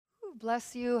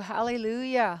Bless you.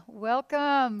 Hallelujah.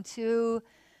 Welcome to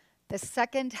the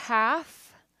second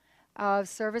half of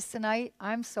service tonight.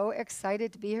 I'm so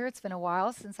excited to be here. It's been a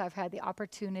while since I've had the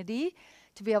opportunity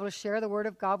to be able to share the Word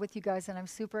of God with you guys, and I'm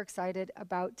super excited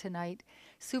about tonight.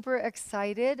 Super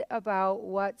excited about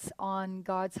what's on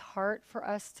God's heart for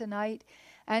us tonight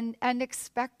and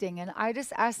expecting. And I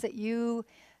just ask that you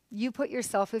put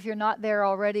yourself, if you're not there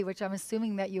already, which I'm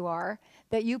assuming that you are,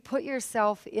 that you put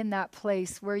yourself in that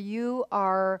place where you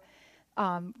are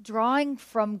drawing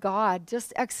from God,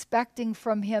 just expecting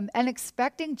from Him and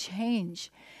expecting change,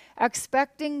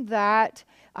 expecting that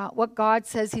what God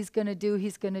says He's going to do,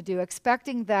 He's going to do,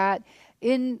 expecting that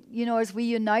as we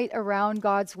unite around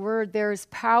God's Word, there is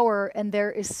power and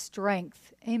there is strength.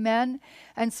 Amen.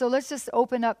 And so let's just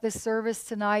open up this service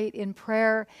tonight in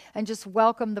prayer and just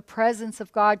welcome the presence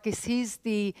of God, because He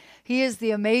is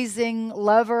the amazing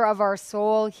lover of our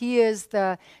soul. He is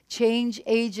the change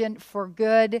agent for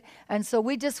good. And so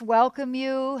we just welcome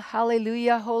you.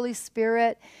 Hallelujah, Holy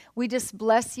Spirit. We just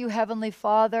bless you, Heavenly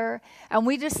Father. And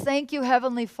we just thank you,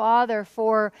 Heavenly Father,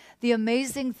 for the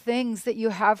amazing things that you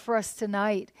have for us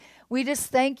tonight. We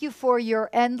just thank you for your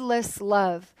endless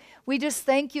love. We just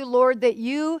thank you, Lord, that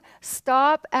you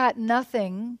stop at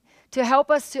nothing to help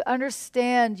us to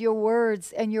understand your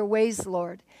words and your ways,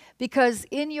 Lord. Because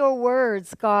in your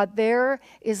words, God, there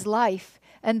is life,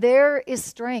 and there is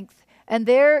strength, and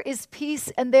there is peace,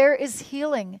 and there is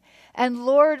healing. And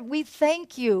Lord, we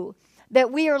thank you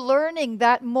that we are learning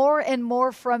that more and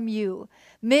more from you.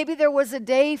 Maybe there was a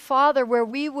day, Father, where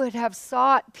we would have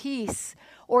sought peace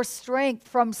or strength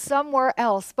from somewhere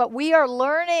else, but we are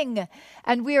learning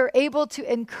and we are able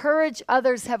to encourage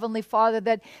others, Heavenly Father,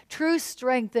 that true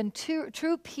strength and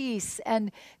true peace and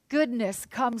goodness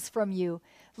comes from you.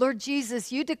 Lord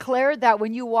Jesus, you declared that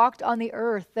when you walked on the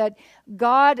earth, that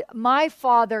God, my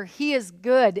Father, He is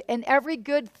good, and every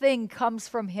good thing comes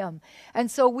from Him.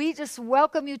 And so we just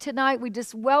welcome you tonight. We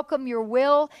just welcome your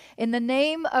will in the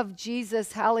name of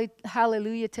Jesus.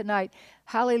 Hallelujah tonight.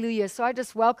 Hallelujah. So I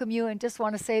just welcome you and just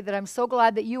want to say that I'm so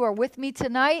glad that you are with me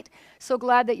tonight. So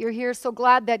glad that you're here. So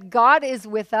glad that God is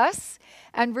with us,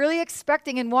 and really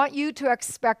expecting and want you to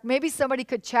expect. Maybe somebody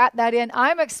could chat that in.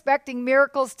 I'm expecting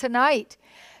miracles tonight.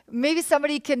 Maybe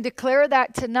somebody can declare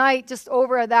that tonight just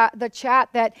over the chat,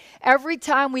 that every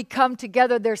time we come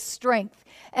together, there's strength.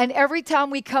 And every time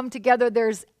we come together,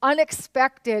 there's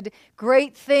unexpected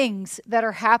great things that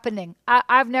are happening.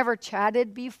 I've never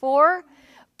chatted before,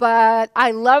 but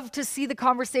I love to see the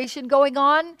conversation going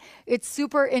on. It's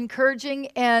super encouraging,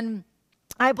 and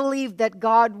I believe that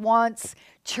God wants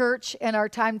church and our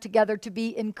time together to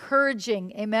be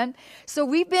encouraging. Amen. So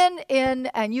we've been in,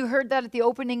 and you heard that at the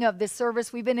opening of this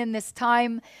service, we've been in this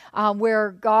time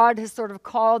where God has sort of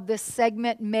called this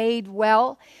segment Made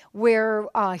Well, where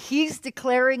He's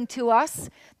declaring to us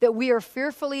that we are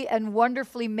fearfully and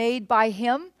wonderfully made by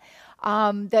Him,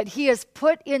 that He has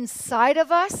put inside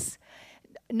of us.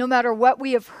 No matter what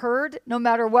we have heard, no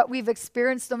matter what we've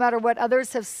experienced, no matter what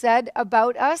others have said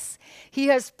about us, He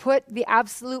has put the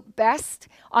absolute best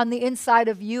on the inside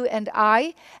of you and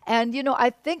I. And, I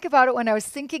think about it when I was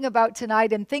thinking about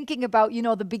tonight and thinking about,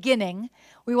 the beginning.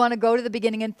 We want to go to the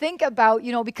beginning and think about,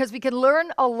 because we can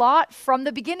learn a lot from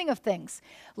the beginning of things,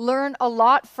 learn a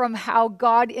lot from how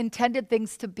God intended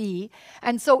things to be.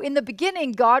 And so in the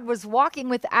beginning, God was walking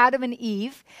with Adam and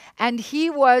Eve, and He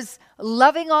was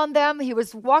loving on them. He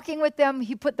was walking with them.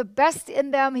 He put the best in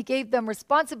them. He gave them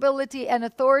responsibility and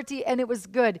authority, and it was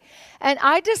good. And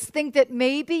I just think that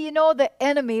maybe, the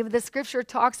enemy, the scripture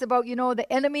talks about, the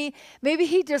enemy, maybe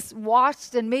he just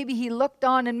watched and maybe he looked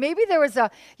on, and maybe there was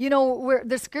where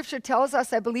the scripture tells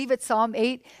us, I believe it's Psalm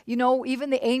 8, even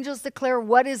the angels declare,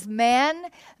 what is man?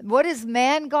 What is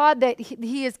man, God, that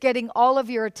he is getting all of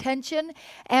your attention?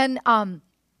 And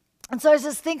so I was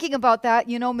just thinking about that,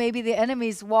 maybe the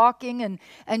enemy's walking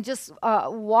and just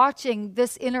watching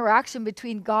this interaction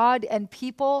between God and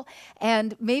people.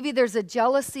 And maybe there's a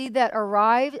jealousy that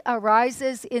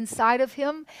arises inside of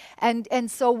him. And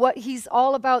so what he's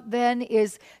all about then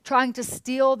is trying to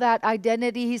steal that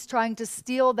identity. He's trying to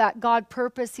steal that God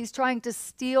purpose. He's trying to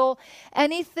steal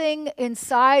anything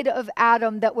inside of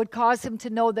Adam that would cause him to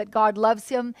know that God loves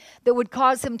him, that would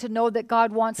cause him to know that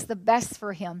God wants the best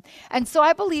for him. And so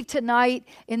I believe tonight,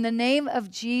 in the name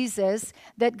of Jesus,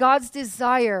 that God's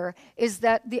desire is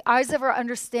that the eyes of our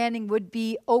understanding would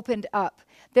be opened up,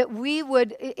 that we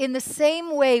would, in the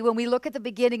same way, when we look at the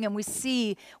beginning and we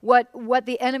see what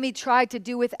the enemy tried to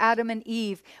do with Adam and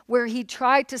Eve, where he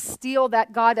tried to steal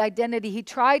that God identity, he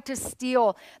tried to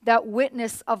steal that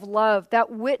witness of love,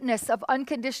 that witness of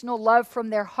unconditional love from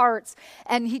their hearts,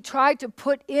 and he tried to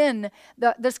put in,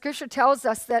 the scripture tells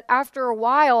us that after a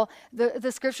while,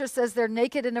 the scripture says they're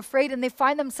naked and afraid, and they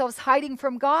find themselves hiding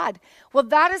from God. Well,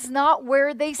 that is not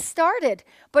where they started,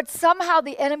 but somehow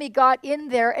the enemy got in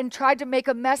there and tried to make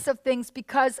a mess of things,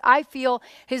 because I feel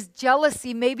his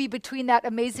jealousy maybe between that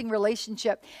amazing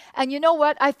relationship. And you know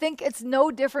what? I think it's no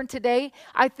different today.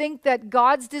 I think that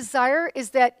God's desire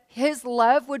is that his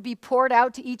love would be poured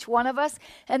out to each one of us,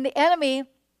 and the enemy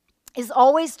is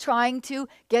always trying to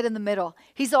get in the middle.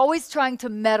 He's always trying to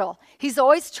meddle. He's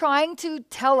always trying to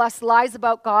tell us lies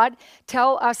about God,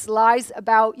 tell us lies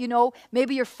about,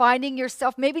 maybe you're finding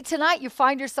yourself, maybe tonight you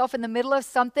find yourself in the middle of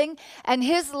something, and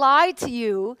his lie to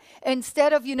you,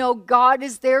 instead of, God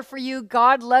is there for you,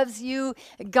 God loves you,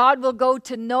 God will go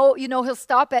to he'll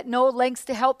stop at no lengths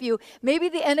to help you. Maybe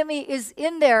the enemy is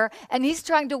in there and he's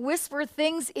trying to whisper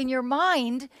things in your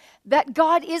mind that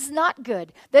God is not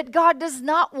good, that God does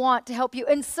not want to help you.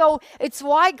 And so it's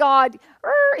why God,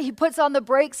 he puts on the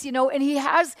brakes, and he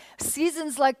has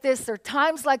seasons like this or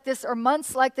times like this or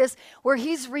months like this where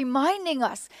he's reminding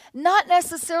us, not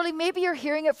necessarily, maybe you're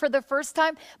hearing it for the first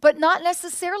time, but not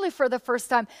necessarily for the first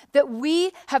time, that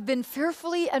we have been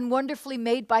fearfully and wonderfully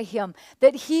made by him,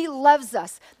 that he loves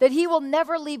us, that he will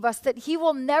never leave us, that he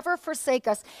will never forsake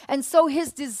us. And so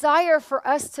his desire for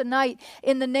us tonight,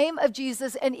 in the name of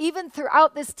Jesus, and even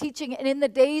throughout this teaching and in the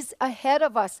days ahead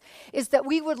of us, is that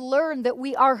we would learn that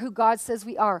we are who God says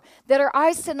we are, that our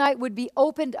eyes tonight would be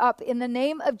opened up in the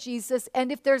name of Jesus.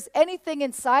 And if there's anything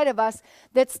inside of us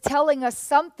that's telling us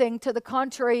something to the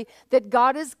contrary, that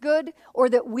God is good, or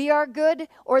that we are good,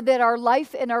 or that our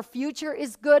life and our future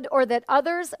is good, or that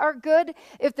others are good,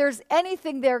 if there's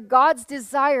anything there, God's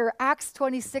desire, Acts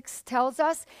 26 tells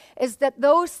us, is that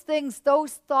those things,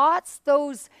 those thoughts,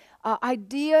 those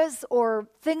ideas or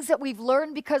things that we've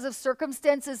learned because of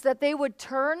circumstances, that they would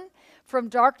turn from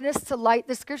darkness to light.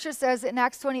 The scripture says in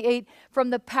Acts 28, from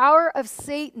the power of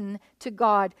Satan to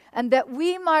God, and that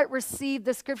we might receive,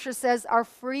 the scripture says, our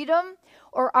freedom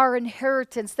or our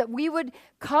inheritance, that we would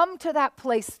come to that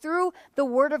place through the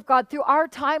word of God, through our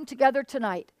time together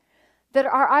tonight, that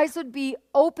our eyes would be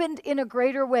opened in a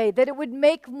greater way, that it would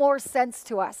make more sense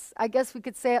to us. I guess we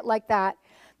could say it like that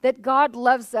God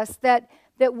loves us, that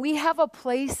we have a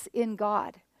place in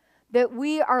God, that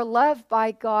we are loved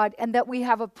by God, and that we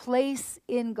have a place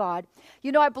in God.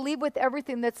 I believe with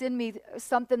everything that's in me,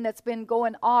 something that's been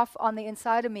going off on the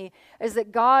inside of me is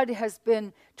that God has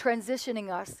been transitioning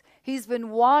us. He's been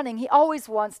wanting, he always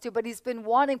wants to, but he's been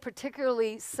wanting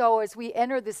particularly so as we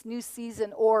enter this new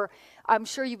season, or I'm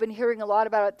sure you've been hearing a lot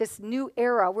about it, this new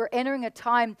era. We're entering a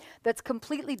time that's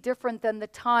completely different than the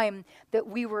time that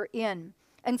we were in.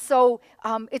 And so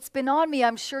it's been on me.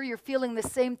 I'm sure you're feeling the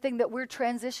same thing, that we're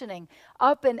transitioning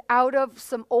up and out of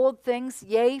some old things.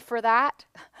 Yay for that.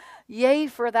 Yay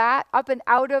for that. Up and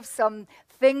out of some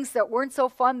things that weren't so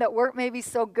fun, that weren't maybe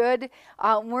so good,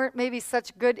 weren't maybe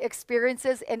such good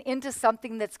experiences, and into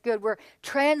something that's good. We're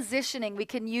transitioning. We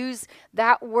can use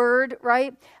that word,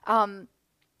 right?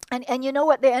 And you know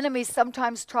what the enemy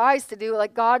sometimes tries to do,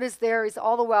 like God is there, he's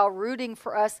all the while rooting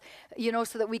for us,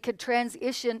 so that we could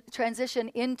transition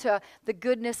into the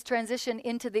goodness, transition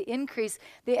into the increase.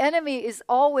 The enemy is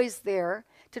always there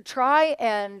to try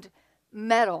and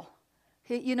meddle.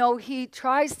 He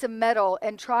tries to meddle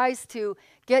and tries to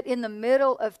get in the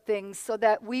middle of things so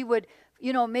that we would,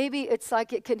 maybe it's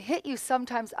like it can hit you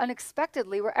sometimes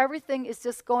unexpectedly, where everything is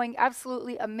just going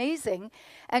absolutely amazing.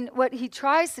 And what he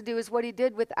tries to do is what he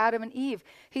did with Adam and Eve.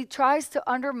 He tries to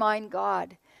undermine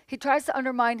God. He tries to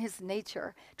undermine his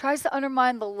nature, tries to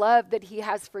undermine the love that he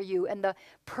has for you and the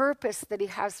purpose that he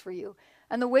has for you.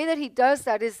 And the way that he does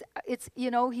that is, he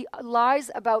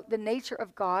lies about the nature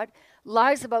of God,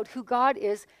 lies about who God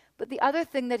is. But the other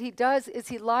thing that he does is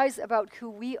he lies about who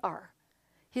we are.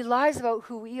 He lies about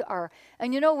who we are.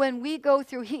 And when we go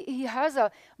through, he has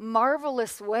a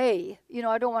marvelous way.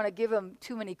 I don't want to give him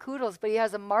too many kudos, but he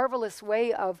has a marvelous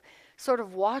way of sort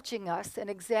of watching us and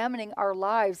examining our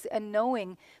lives and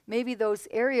knowing maybe those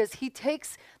areas. He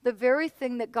takes the very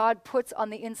thing that God puts on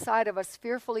the inside of us,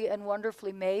 fearfully and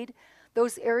wonderfully made,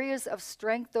 those areas of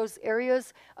strength, those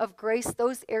areas of grace,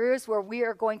 those areas where we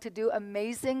are going to do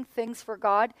amazing things for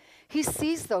God. He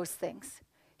sees those things.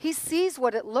 He sees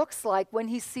what it looks like when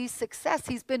he sees success.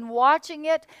 He's been watching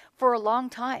it for a long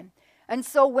time. And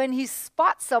so when he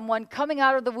spots someone coming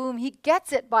out of the womb, he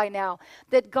gets it by now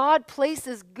that God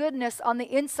places goodness on the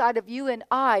inside of you and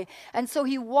I. And so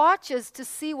he watches to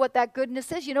see what that goodness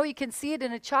is. You know, you can see it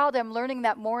in a child. I'm learning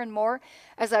that more and more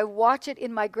as I watch it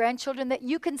in my grandchildren, that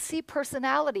you can see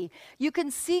personality, you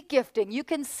can see gifting, you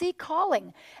can see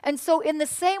calling. And so in the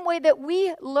same way that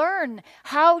we learn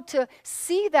how to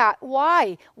see that,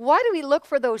 why? Why do we look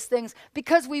for those things?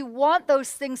 Because we want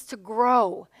those things to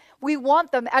grow. We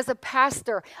want them as a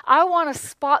pastor. I want to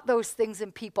spot those things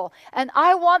in people, and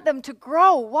I want them to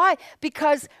grow. Why?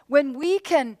 Because when we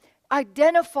can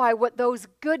identify what those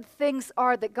good things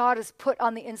are that God has put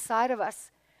on the inside of us,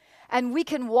 and we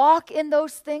can walk in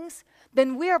those things,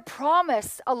 then we are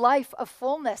promised a life of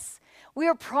fullness. We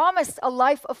are promised a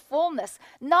life of fullness.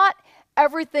 Not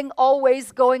everything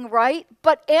always going right,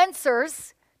 but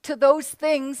answers to those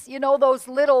things, you know, those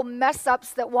little mess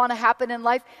ups that want to happen in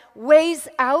life, ways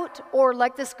out, or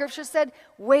like the scripture said,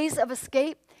 ways of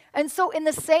escape. And so in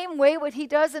the same way what he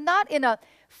does, and not in a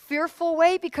fearful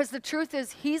way, because the truth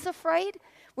is he's afraid,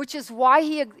 which is why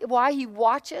he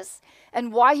watches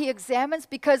and why he examines,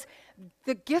 because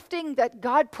the gifting that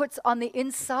God puts on the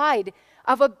inside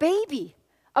of a baby,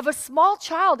 of a small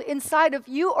child inside of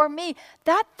you or me,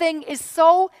 that thing is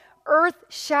so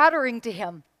earth-shattering to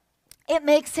him. It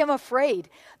makes him afraid.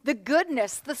 The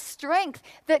goodness, the strength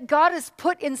that God has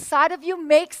put inside of you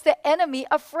makes the enemy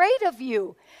afraid of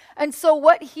you. And so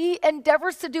what he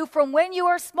endeavors to do from when you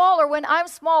are small or when I'm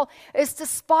small is to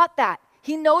spot that.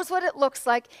 He knows what it looks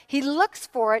like. He looks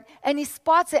for it and he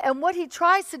spots it. And what he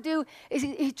tries to do is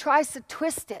he tries to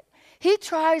twist it. He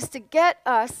tries to get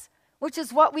us, which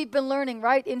is what we've been learning,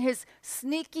 right? In his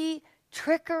sneaky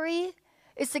trickery,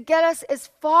 is to get us as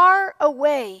far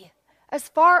away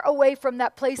from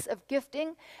that place of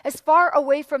gifting, as far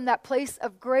away from that place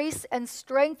of grace and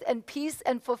strength and peace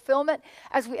and fulfillment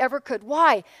as we ever could.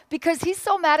 Why? Because he's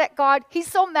so mad at God. He's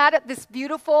so mad at this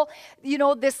beautiful,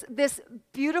 this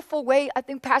beautiful way. I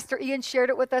think Pastor Ian shared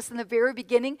it with us in the very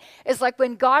beginning, is like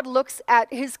when God looks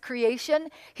at his creation,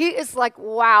 he is like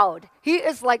wowed. He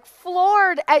is like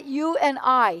floored at you and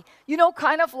I. You know,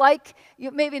 kind of like,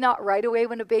 maybe not right away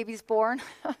when a baby's born,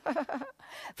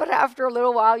 but after a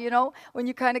little while, you know, when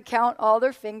you kind of count all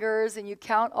their fingers and you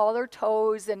count all their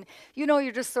toes and, you know,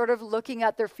 you're just sort of looking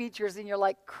at their features and you're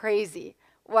like, crazy.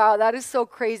 Wow, that is so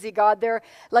crazy, God. They're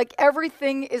like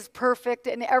everything is perfect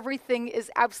and everything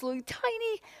is absolutely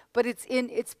tiny, but it's in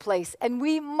its place. And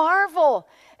we marvel.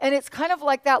 And it's kind of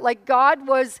like that, like God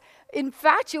was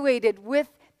infatuated with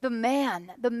the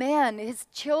man, his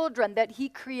children that he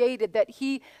created, that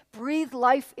he breathed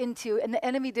life into, and the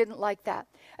enemy didn't like that.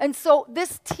 And so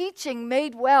this teaching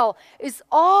Made Well is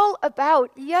all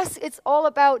about, yes, it's all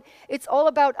about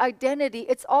identity.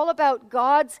 It's all about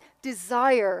God's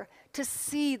desire to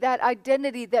see that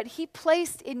identity that he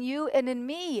placed in you and in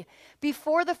me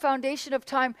before the foundation of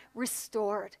time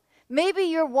restored. Maybe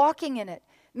you're walking in it.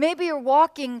 Maybe you're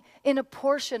walking in a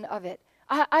portion of it.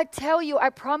 I tell you, I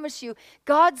promise you,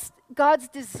 God's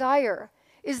desire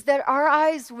is that our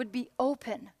eyes would be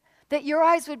open, that your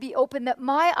eyes would be open, that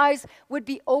my eyes would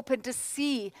be open to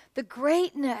see the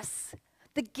greatness,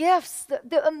 the gifts,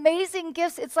 the amazing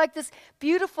gifts. It's like this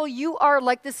beautiful, you are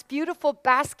like this beautiful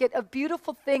basket of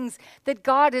beautiful things that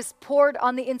God has poured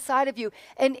on the inside of you.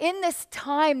 And in this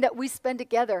time that we spend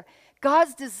together,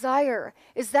 God's desire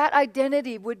is that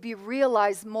identity would be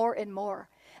realized more and more.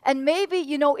 And maybe,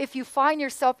 you know, if you find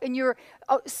yourself and you're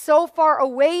so far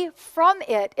away from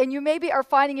it, and you maybe are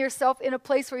finding yourself in a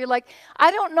place where you're like, I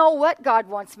don't know what God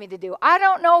wants me to do. I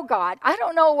don't know God. I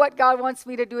don't know what God wants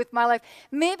me to do with my life.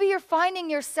 Maybe you're finding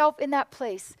yourself in that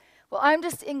place. Well, I'm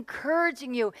just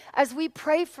encouraging you as we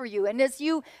pray for you and as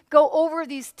you go over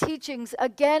these teachings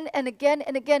again and again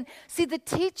and again. See, the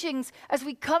teachings, as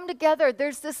we come together,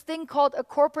 there's this thing called a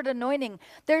corporate anointing.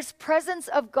 There's presence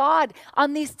of God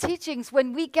on these teachings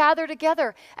when we gather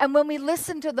together, and when we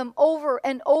listen to them over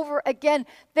and over again,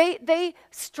 they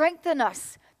strengthen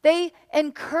us. They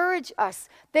encourage us.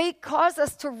 They cause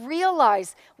us to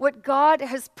realize what God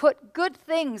has put, good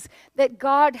things that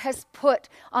God has put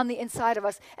on the inside of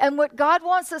us. And what God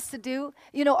wants us to do,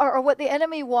 you know, or what the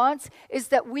enemy wants, is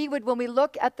that we would, when we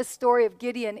look at the story of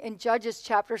Gideon in Judges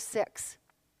chapter 6,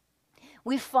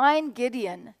 we find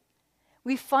Gideon,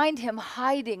 we find him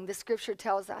hiding, the scripture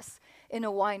tells us, in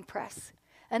a wine press.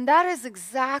 And that is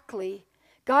exactly,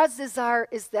 God's desire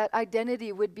is that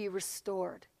identity would be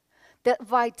restored, that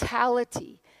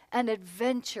vitality and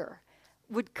adventure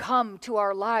would come to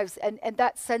our lives, and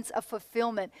that sense of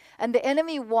fulfillment. And the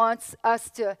enemy wants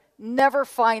us to never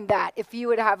find that if he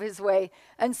would have his way.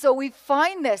 And so we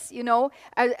find this,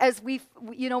 as we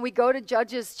go to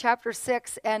Judges chapter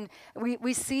 6, and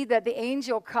we see that the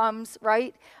angel comes,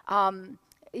 right?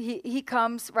 He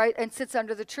comes, right, and sits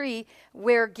under the tree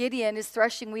where Gideon is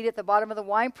threshing wheat at the bottom of the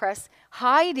winepress,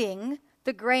 hiding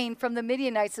the grain from the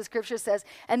Midianites, the scripture says.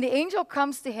 And the angel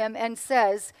comes to him and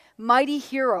says, mighty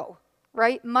hero,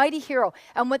 right? Mighty hero.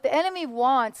 And what the enemy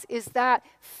wants is that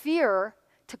fear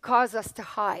to cause us to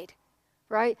hide,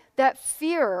 right? That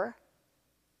fear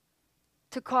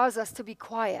to cause us to be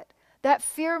quiet. That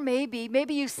fear maybe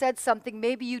you said something,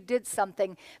 maybe you did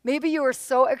something. Maybe you were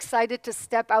so excited to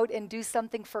step out and do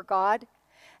something for God,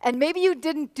 and maybe you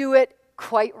didn't do it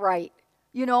quite right.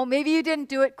 Maybe you didn't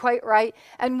do it quite right.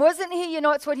 And wasn't he,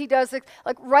 it's what he does,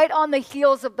 like right on the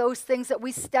heels of those things that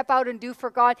we step out and do for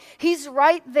God. He's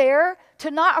right there to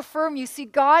not affirm you. See,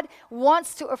 God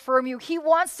wants to affirm you. He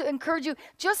wants to encourage you.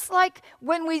 Just like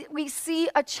when we see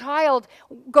a child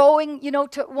going,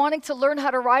 to wanting to learn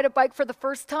how to ride a bike for the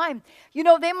first time.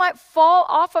 They might fall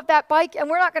off of that bike, and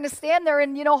we're not going to stand there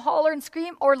and, holler and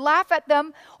scream or laugh at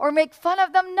them or make fun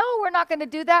of them. No, we're not going to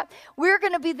do that. We're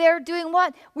going to be there doing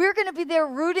what? We're going to be there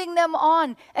rooting them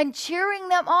on and cheering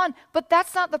them on. But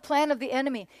that's not the plan of the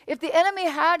enemy. If the enemy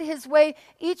had his way,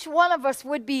 each one of us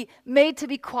would be made to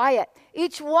be quiet.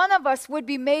 Each one of us would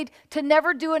be made to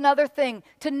never do another thing,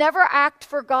 to never act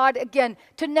for God again,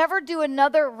 to never do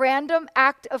another random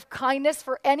act of kindness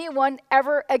for anyone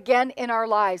ever again in our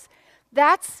lives.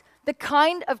 That's the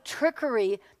kind of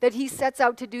trickery that he sets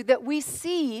out to do, that we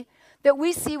see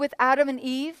with Adam and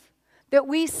Eve, that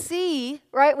we see,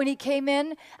 right, when he came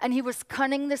in and he was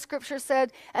cunning, the scripture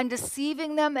said, and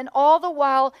deceiving them, and all the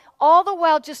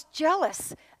while just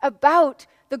jealous about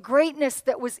the greatness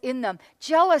that was in them,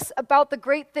 jealous about the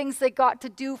great things they got to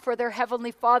do for their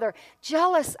heavenly Father,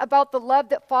 jealous about the love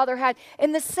that Father had.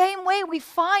 In the same way, we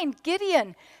find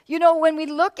Gideon. When we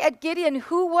look at Gideon,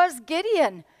 who was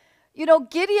Gideon?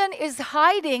 Gideon is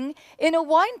hiding in a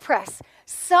wine press.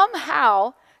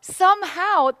 Somehow,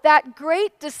 that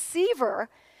great deceiver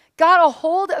got a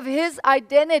hold of his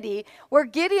identity where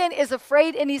Gideon is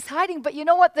afraid and he's hiding. But you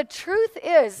know what? The truth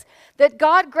is that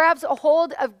God grabs a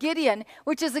hold of Gideon,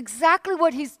 which is exactly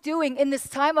what he's doing in this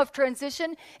time of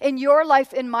transition in your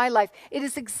life, in my life. It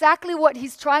is exactly what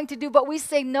he's trying to do, but we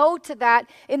say no to that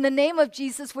in the name of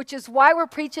Jesus, which is why we're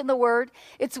preaching the word.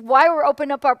 It's why we're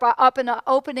opening up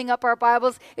our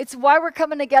Bibles. It's why we're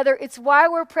coming together. It's why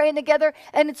we're praying together.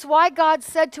 And it's why God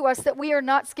said to us that we are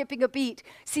not skipping a beat.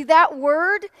 See, that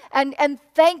word, and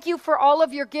thank you for all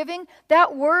of your giving,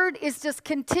 that word is just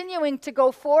continuing to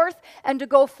go forth and to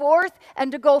go forth and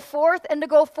to go forth and to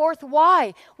go forth.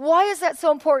 Why? Why is that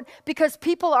so important? Because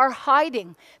people are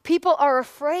hiding. People are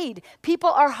afraid. People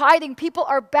are hiding. People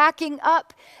are backing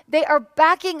up. They are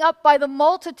backing up by the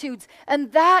multitudes,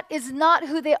 and that is not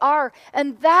who they are,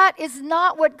 and that is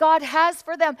not what God has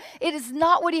for them. It is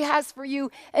not what he has for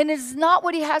you, and it is not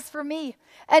what he has for me.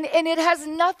 And it has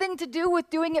nothing to do with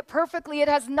doing it perfectly. It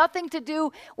has nothing to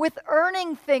do with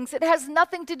earning things. It has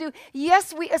nothing to do.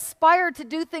 Yes, we aspire to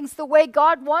do things the way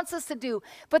God wants us to do.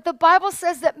 But the Bible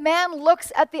says that man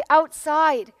looks at the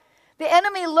outside. The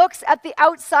enemy looks at the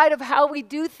outside of how we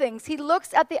do things. He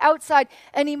looks at the outside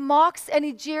and he mocks and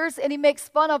he jeers and he makes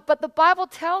fun of. But the Bible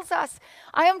tells us,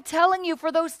 I am telling you,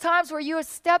 for those times where you have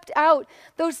stepped out,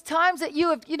 those times that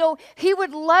you have, he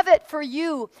would love it for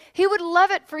you. He would love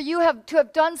it for you to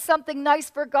have done something nice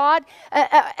for God,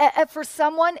 for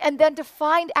someone, and then to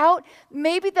find out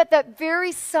maybe that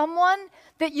very someone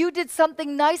that you did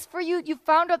something nice for you, you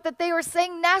found out that they were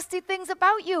saying nasty things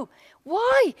about you.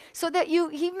 Why? So that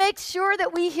he makes sure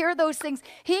that we hear those things.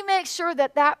 He makes sure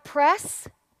that press,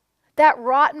 that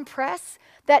rotten press,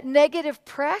 that negative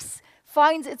press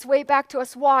finds its way back to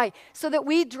us. Why? So that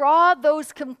we draw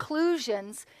those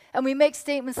conclusions and we make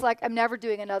statements like, I'm never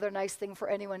doing another nice thing for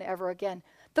anyone ever again.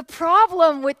 The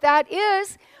problem with that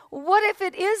is, what if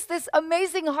it is this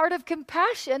amazing heart of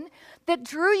compassion that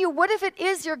drew you? What if it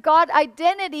is your God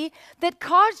identity that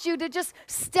caused you to just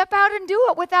step out and do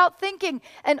it without thinking?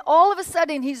 And all of a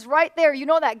sudden, he's right there. You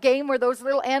know that game where those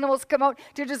little animals come out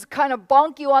to just kind of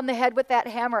bonk you on the head with that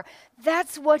hammer?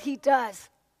 That's what he does.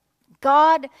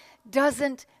 God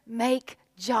doesn't make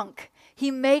junk.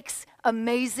 He makes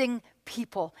amazing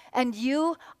people. And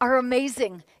you are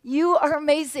amazing. You are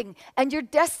amazing. And your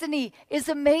destiny is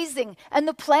amazing. And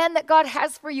the plan that God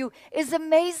has for you is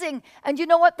amazing. And you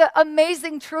know what the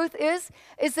amazing truth is?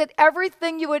 Is that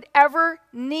everything you would ever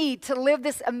need to live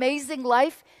this amazing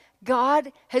life,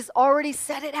 God has already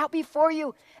set it out before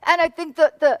you. And I think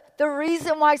the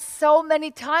reason why so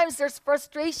many times there's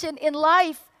frustration in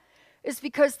life is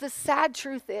because the sad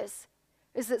truth is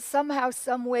that somehow,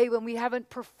 some way, when we haven't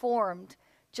performed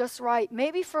just right,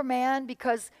 maybe for man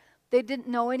because they didn't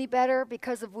know any better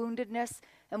because of woundedness,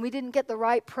 and we didn't get the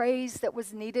right praise that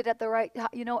was needed at the right,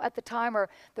 at the time, or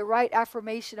the right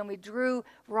affirmation, and we drew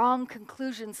wrong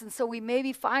conclusions, and so we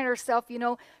maybe find ourselves,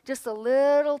 just a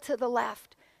little to the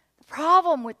left. The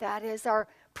problem with that is our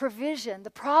provision. The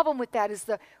problem with that is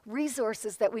the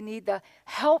resources that we need, the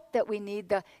help that we need,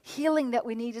 the healing that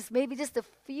we need is maybe just a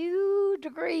few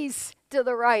degrees to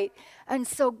the right. And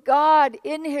so God,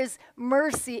 in his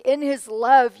mercy, in his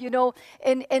love,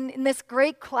 and in this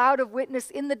great cloud of witness,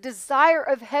 in the desire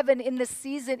of heaven in this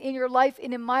season, in your life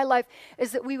and in my life,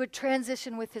 is that we would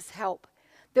transition with his help.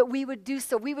 That we would do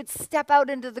so. We would step out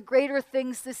into the greater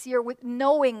things this year with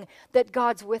knowing that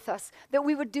God's with us. That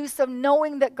we would do so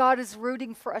knowing that God is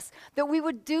rooting for us. That we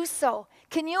would do so.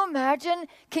 Can you imagine?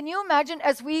 Can you imagine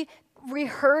as we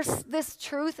rehearse this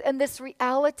truth and this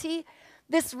reality?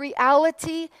 This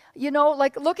reality,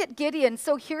 look at Gideon.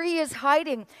 So here he is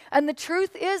hiding. And the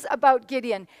truth is about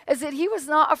Gideon is that he was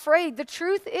not afraid. The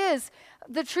truth is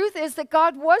that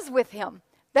God was with him.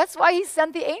 That's why he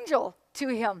sent the angel to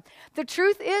him. The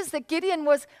truth is that Gideon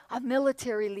was a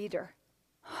military leader.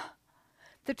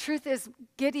 The truth is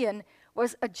Gideon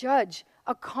was a judge,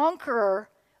 a conqueror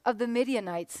of the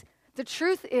Midianites. The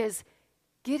truth is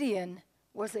Gideon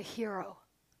was a hero.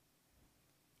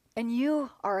 And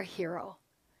you are a hero.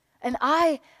 And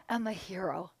I am a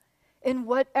hero. In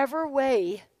whatever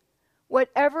way,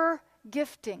 whatever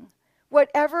gifting,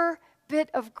 whatever bit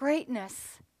of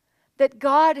greatness that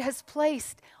God has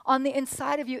placed on the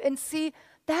inside of you. And see,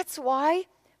 that's why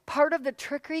part of the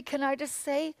trickery, can I just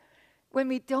say, when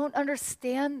we don't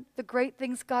understand the great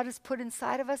things God has put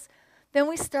inside of us, then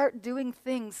we start doing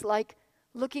things like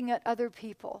looking at other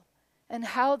people and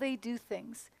how they do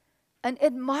things and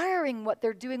admiring what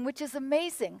they're doing, which is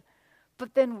amazing,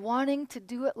 but then wanting to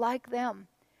do it like them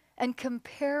and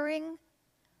comparing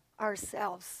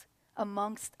ourselves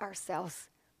amongst ourselves,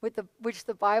 which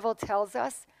the Bible tells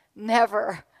us,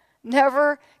 never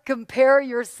compare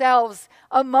yourselves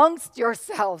amongst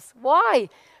yourselves. Why?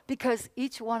 Because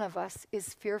each one of us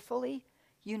is fearfully,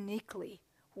 uniquely,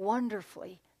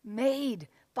 wonderfully made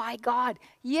by God.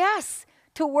 Yes,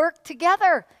 to work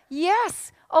together.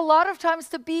 Yes, a lot of times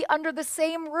to be under the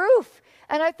same roof.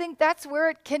 And I think that's where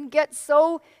it can get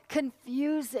so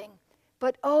confusing.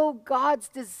 But God's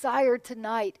desire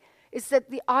tonight is that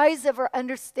the eyes of our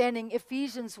understanding,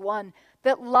 Ephesians 1,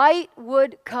 that light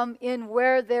would come in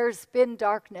where there's been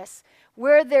darkness,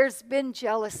 where there's been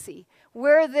jealousy,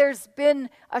 where there's been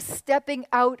a stepping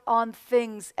out on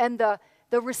things, and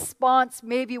the response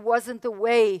maybe wasn't the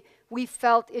way we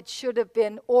felt it should have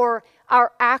been, or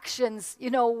our actions,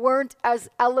 weren't as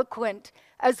eloquent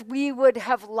as we would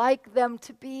have liked them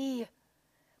to be.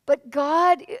 But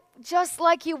God, just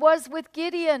like he was with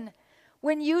Gideon,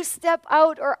 when you step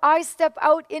out or I step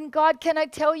out in God, can I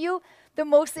tell you, the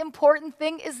most important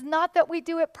thing is not that we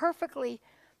do it perfectly.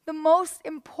 The most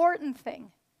important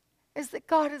thing is that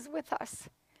God is with us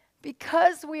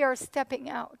because we are stepping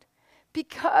out,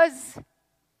 because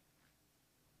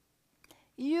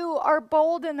you are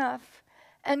bold enough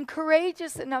and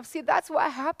courageous enough. See, that's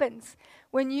what happens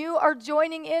when you are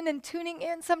joining in and tuning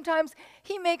in. Sometimes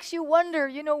he makes you wonder,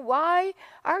 why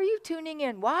are you tuning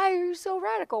in? Why are you so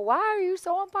radical? Why are you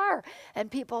so on fire?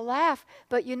 And people laugh.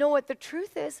 But you know what the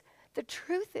truth is? The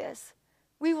truth is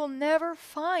we will never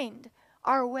find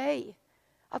our way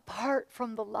apart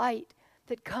from the light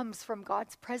that comes from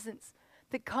God's presence,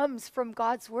 that comes from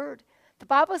God's word. The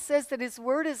Bible says that his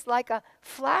word is like a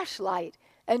flashlight.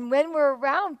 And when we're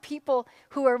around people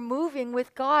who are moving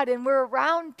with God, and we're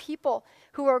around people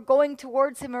who are going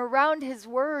towards him, around his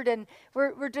word, and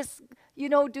we're just,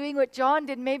 doing what John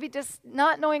did, maybe just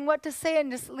not knowing what to say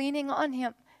and just leaning on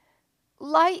him,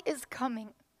 light is coming.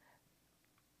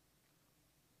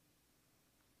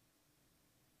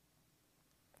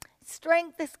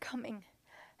 Strength is coming.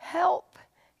 Help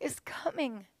is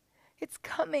coming. It's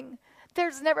coming.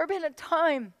 There's never been a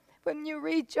time when you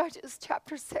read Judges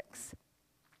chapter 6.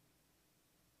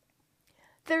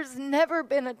 There's never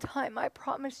been a time, I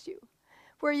promise you,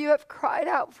 where you have cried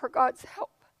out for God's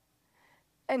help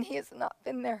and he has not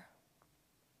been there.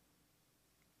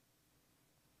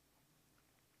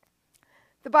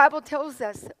 The Bible tells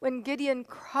us when Gideon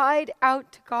cried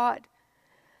out to God,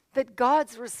 that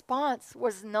God's response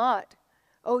was not,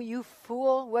 "Oh, you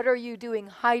fool, what are you doing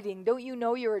hiding? Don't you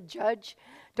know you're a judge?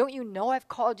 Don't you know I've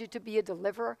called you to be a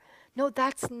deliverer?" No,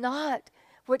 that's not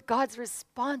what God's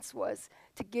response was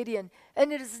to Gideon.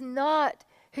 And it is not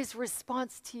his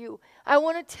response to you. I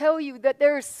want to tell you that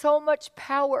there is so much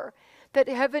power. that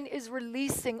heaven is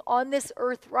releasing on this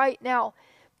earth right now,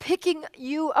 picking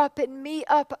you up and me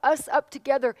up, us up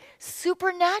together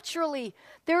supernaturally.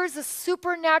 There is a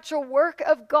supernatural work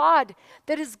of God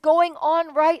that is going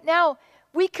on right now.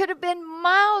 We could have been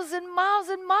miles and miles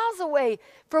and miles away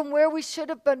from where we should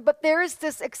have been, but there is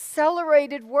this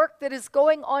accelerated work that is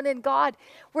going on in God,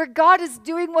 where God is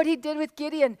doing what he did with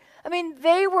Gideon. I mean,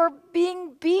 they were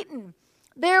being beaten.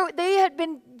 They had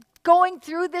been going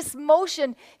through this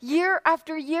motion year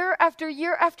after year after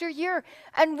year after year.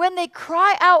 And when they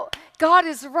cry out, God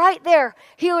is right there.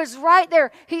 He was right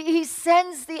there. He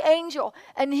sends the angel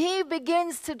and he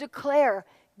begins to declare,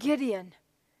 Gideon,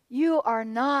 you are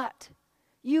not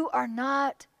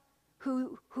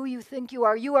who you think you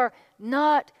are. You are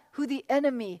not who the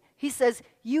enemy. He says,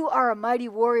 you are a mighty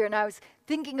warrior. And I was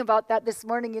thinking about that this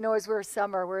morning, as we're in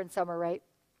summer, right?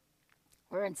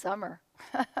 We're in summer.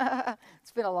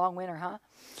 It's been a long winter, huh?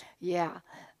 Yeah.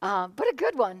 But a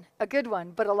good one,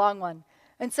 but a long one.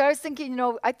 And so I was thinking,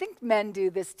 I think men do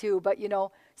this too, but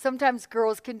sometimes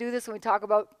girls can do this when we talk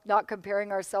about not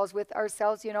comparing ourselves with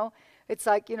ourselves, It's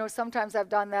like, sometimes I've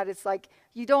done that. It's like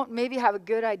you don't maybe have a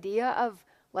good idea of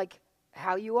like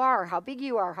how you are, how big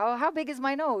you are, how big is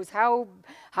my nose, how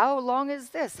long is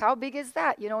this, how big is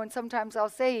that, and sometimes I'll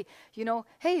say,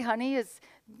 hey, honey, is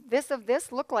this of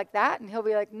this look like that? And he'll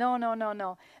be like, no.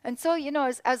 And so,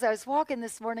 as I was walking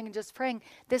this morning and just praying,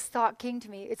 this thought came to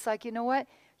me. It's like, you know what?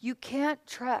 You can't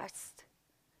trust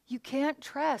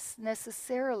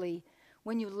necessarily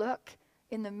when you look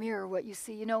in the mirror what you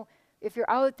see. If you're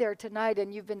out there tonight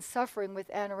and you've been suffering with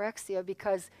anorexia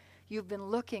because you've been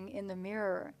looking in the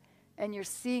mirror and you're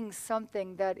seeing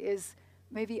something that is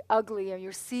maybe ugly, or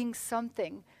you're seeing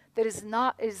something that is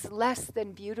less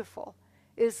than beautiful,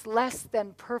 is less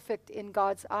than perfect in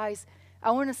God's eyes,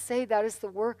 I want to say that is the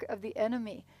work of the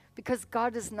enemy, because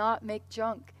God does not make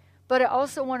junk. But I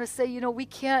also want to say, we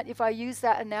can't, if I use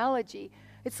that analogy,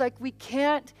 it's like we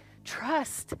can't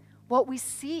trust what we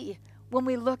see when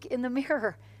we look in the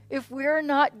mirror. If we're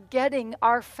not getting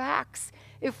our facts,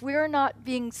 if we're not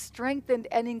being strengthened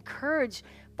and encouraged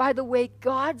by the way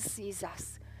God sees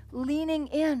us, leaning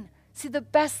in. See, the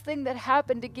best thing that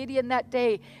happened to Gideon that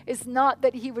day is not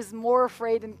that he was more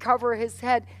afraid and cover his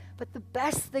head, but the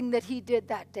best thing that he did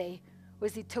that day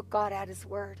was he took God at his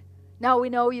word. Now we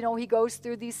know, he goes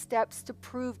through these steps to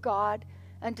prove God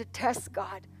and to test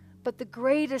God. But the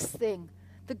greatest thing,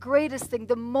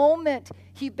 the moment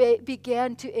he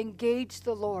began to engage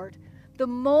the Lord, the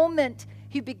moment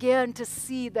he began to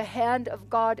see the hand of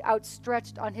God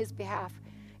outstretched on his behalf,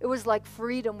 it was like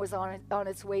freedom was on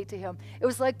its way to him. It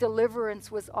was like deliverance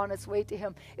was on its way to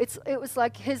him. It was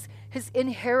like his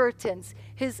inheritance,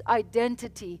 his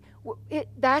identity.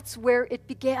 That's where it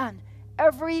began.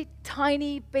 Every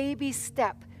tiny baby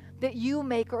step that you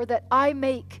make or that I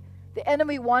make, the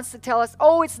enemy wants to tell us,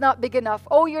 oh, it's not big enough.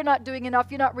 Oh, you're not doing enough.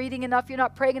 You're not reading enough. You're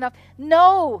not praying enough.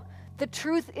 No, the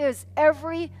truth is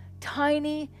every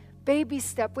tiny baby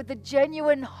step with a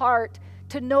genuine heart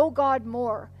to know God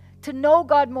more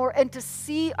and to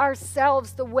see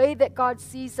ourselves the way that God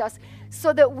sees us,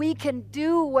 so that we can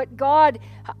do what God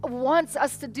wants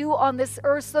us to do on this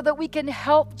earth, so that we can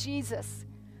help Jesus.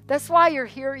 That's why you're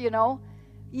here,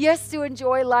 Yes, to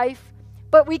enjoy life,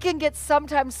 but we can get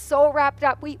sometimes so wrapped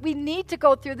up. We need to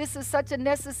go through. This is such a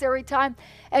necessary time,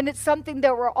 and it's something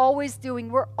that we're always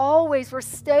doing. We're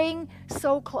staying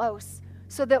so close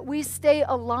so that we stay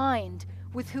aligned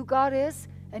with who God is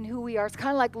and who we are. It's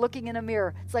kind of like looking in a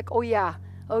mirror. It's like, oh yeah.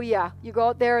 You go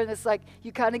out there and it's like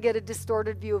you kind of get a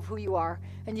distorted view of who you are.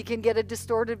 And you can get a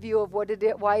distorted view of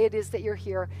why it is that you're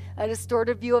here. A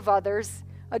distorted view of others.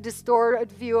 A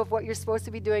distorted view of what you're supposed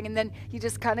to be doing. And then you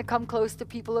just kind of come close to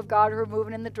people of God who are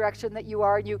moving in the direction that you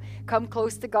are. And you come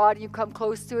close to God and you come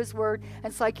close to his word. And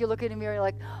it's like you look in the mirror and you're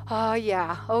like, oh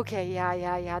yeah, okay,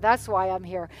 yeah. That's why I'm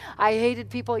here. I hated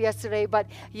people yesterday, but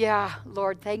yeah,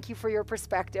 Lord, thank you for your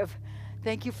perspective.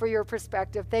 Thank you for your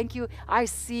perspective. Thank you. I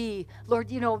see,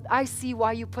 Lord, I see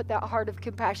why you put that heart of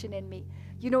compassion in me.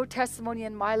 Testimony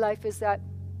in my life is that,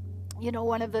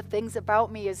 one of the things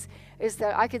about me is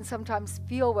that I can sometimes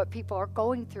feel what people are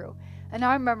going through. And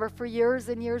I remember for years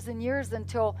and years and years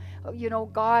until,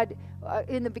 God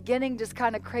in the beginning just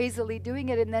kind of crazily doing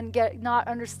it, and then not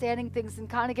understanding things and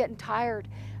kind of getting tired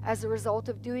as a result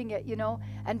of doing it,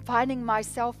 and finding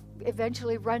myself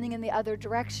eventually running in the other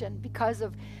direction because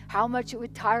of how much it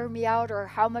would tire me out or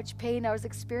how much pain I was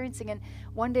experiencing. And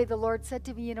one day the Lord said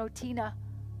to me, Tina,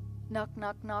 knock,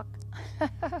 knock, knock.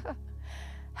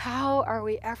 How are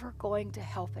we ever going to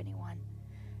help anyone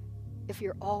if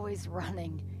you're always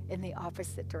running in the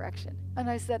opposite direction. And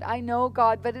I said, I know,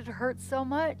 God, but it hurts so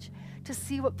much to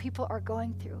see what people are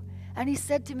going through. And he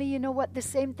said to me, you know what? The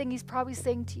same thing he's probably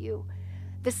saying to you.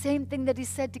 The same thing that he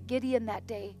said to Gideon that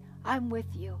day. I'm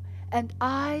with you, and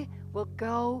I will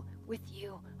go with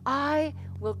you. I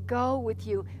will go with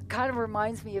you. Kind of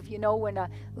reminds me of, when a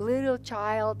little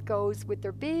child goes with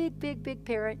their big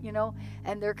parent,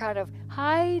 and they're kind of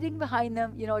hiding behind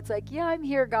them. It's like, yeah, I'm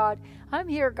here, God. I'm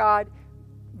here, God.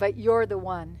 But you're the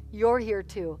one. You're here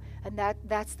too. And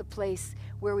that's the place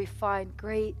where we find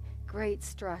great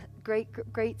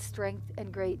strength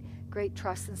and great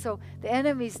trust. And so the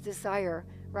enemy's desire,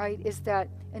 right, is that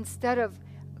instead of,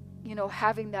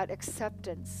 having that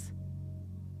acceptance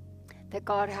that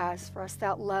God has for us,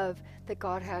 that love that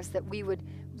God has, that we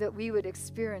would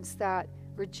experience that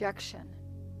rejection,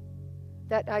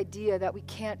 that idea that we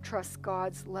can't trust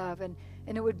God's love, and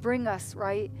it would bring us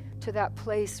right to that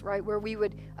place, right, where we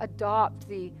would adopt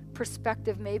the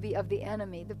perspective maybe of the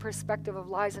enemy, the perspective of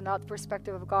lies, and not the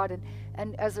perspective of God,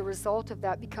 and as a result of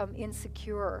that become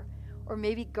insecure, or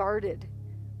maybe guarded,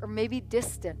 or maybe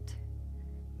distant,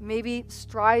 maybe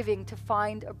striving to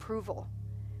find approval,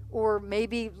 or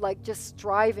maybe like just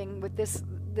striving with this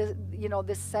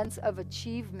sense of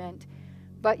achievement.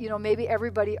 But maybe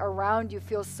everybody around you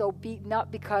feels so beaten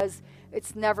up because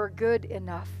it's never good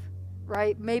enough,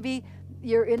 right? Maybe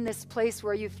you're in this place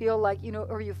where you feel like,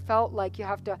 or you felt like you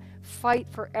have to fight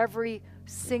for every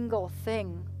single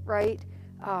thing, right?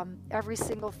 Every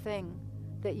single thing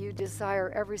that you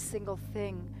desire, every single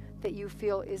thing that you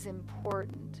feel is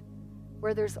important,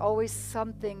 where there's always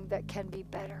something that can be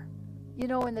better.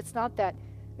 And it's not that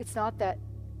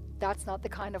that's not the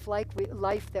kind of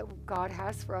life that God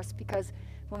has for us, because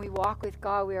when we walk with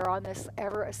God, we are on this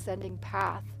ever-ascending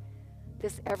path,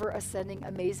 this ever-ascending,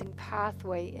 amazing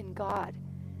pathway in God.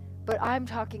 But I'm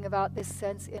talking about this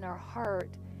sense in our heart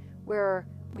where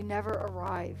we never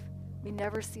arrive. We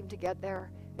never seem to get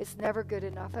there. It's never good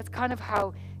enough. That's kind of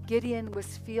how Gideon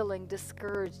was feeling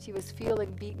discouraged. He was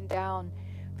feeling beaten down.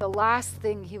 The last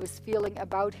thing he was feeling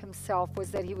about himself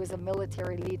was that he was a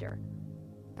military leader.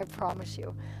 I promise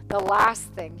you. The last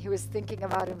thing he was thinking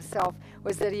about himself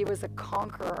was that he was a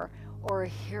conqueror or a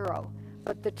hero.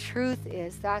 But the truth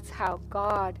is, that's how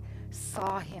God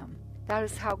saw him. That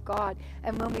is how God,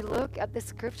 and when we look at the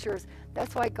scriptures,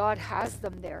 that's why God has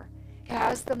them there. He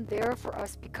has them there for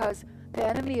us because the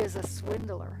enemy is a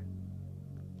swindler.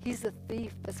 He's a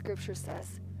thief, the scripture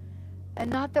says. And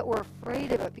not that we're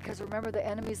afraid of it, because remember, the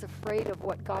enemy's afraid of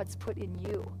what God's put in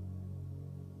you.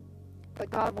 But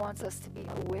God wants us to be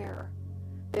aware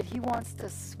that he wants to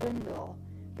swindle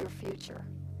your future.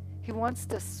 He wants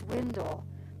to swindle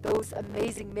those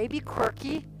amazing, maybe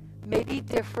quirky, maybe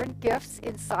different gifts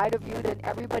inside of you than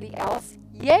everybody else.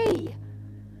 Yay!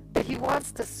 But he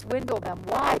wants to swindle them.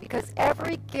 Why? Because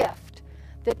every gift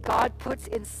that God puts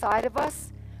inside of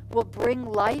us will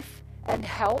bring life and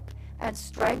help and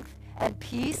strength and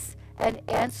peace and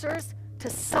answers to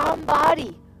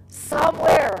somebody,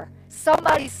 somewhere.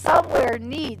 Somebody somewhere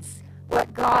needs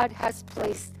what God has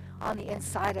placed on the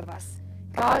inside of us.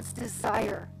 God's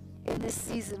desire in this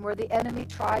season where the enemy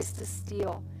tries to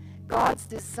steal, God's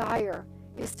desire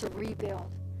is to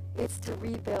rebuild. It's to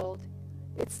rebuild.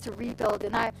 It's to rebuild.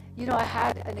 And I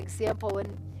had an example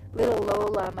in little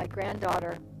Lola, my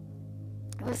granddaughter.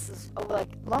 This is like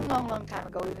long time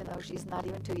ago, even though she's not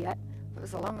even 2 yet. It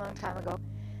was a long time ago.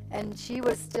 And she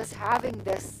was just having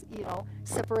this,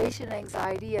 separation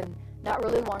anxiety and not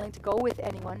really wanting to go with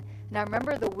anyone. And I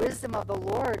remember the wisdom of the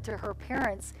Lord to her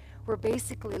parents were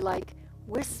basically like,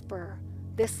 whisper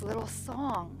this little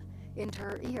song into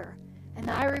her ear. And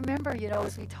I remember,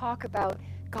 as we talk about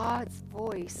God's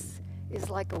voice is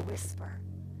like a whisper.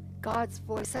 God's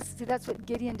voice, that's what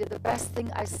Gideon did. The best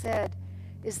thing I said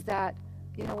is that,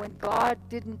 when God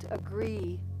didn't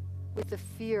agree with the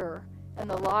fear and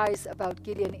the lies about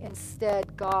Gideon,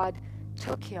 instead God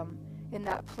took him in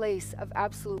that place of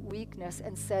absolute weakness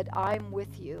and said, I'm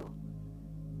with you.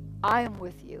 I am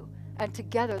with you. And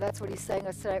together, that's what he's saying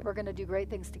us tonight, we're going to do great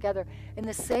things together. In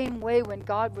the same way, when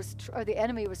God was, or the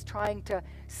enemy was trying to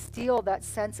steal that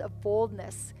sense of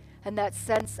boldness and that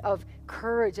sense of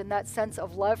courage and that sense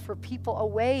of love for people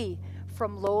away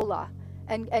from Lola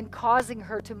and causing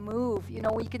her to move,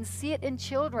 we can see it in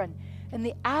children in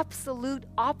the absolute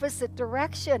opposite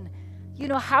direction.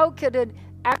 How could an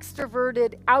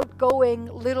extroverted, outgoing,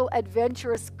 little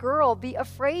adventurous girl be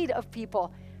afraid of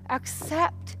people?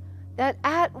 Except that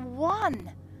at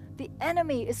one, the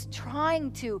enemy is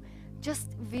trying to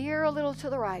just veer a little to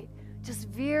the right, just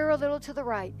veer a little to the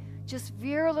right, just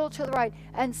veer a little to the right,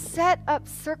 and set up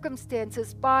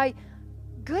circumstances by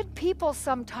good people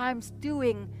sometimes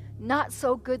doing not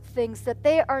so good things, that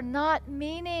they are not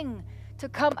meaning to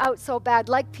come out so bad,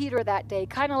 like Peter that day,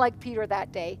 kind of like Peter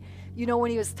that day. You know,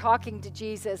 when he was talking to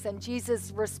Jesus, and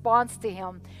Jesus' response to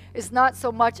him is not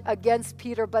so much against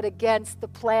Peter, but against the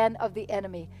plan of the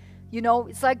enemy. You know,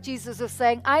 it's like Jesus was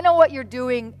saying, I know what you're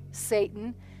doing,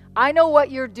 Satan. I know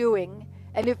what you're doing.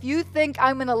 And if you think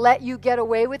I'm going to let you get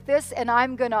away with this, and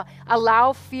I'm going to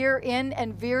allow fear in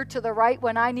and veer to the right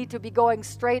when I need to be going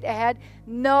straight ahead,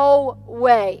 no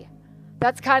way.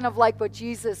 That's kind of like what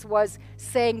Jesus was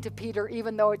saying to Peter,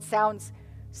 even though it sounds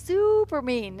super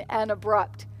mean and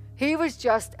abrupt. He was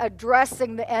just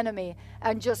addressing the enemy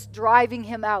and just driving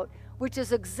him out, which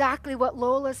is exactly what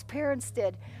Lola's parents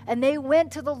did. And they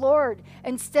went to the Lord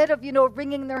instead of,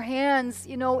 wringing their hands,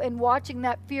 and watching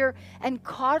that fear and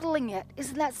coddling it.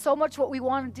 Isn't that so much what we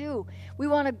want to do? We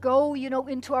want to go,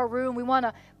 into our room. We want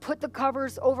to put the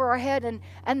covers over our head.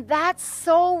 And that's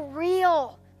so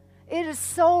real. It is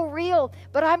so real.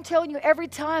 But I'm telling you, every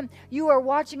time you are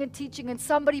watching and teaching and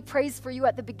somebody prays for you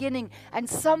at the beginning and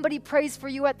somebody prays for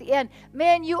you at the end,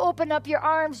 man, you open up your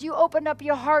arms, you open up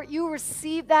your heart, you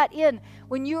receive that in.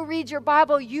 When you read your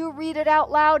Bible, you read it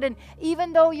out loud, and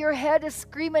even though your head is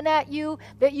screaming at you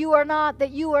that you are not,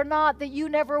 that you are not, that you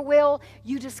never will,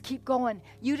 you just keep going.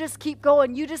 You just keep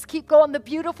going. You just keep going. The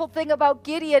beautiful thing about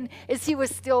Gideon is he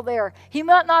was still there. He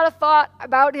might not have thought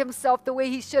about himself the way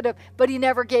he should have, but he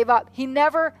never gave up. He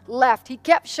never left. He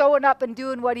kept showing up and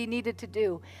doing what he needed to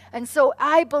do. And so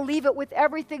I believe it with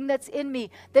everything that's in me,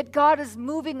 that God is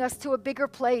moving us to a bigger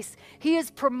place. He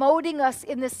is promoting us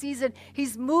in this season.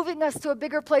 He's moving us to a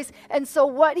bigger place. And so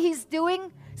what he's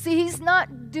doing, see, he's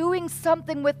not doing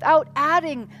something without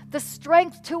adding the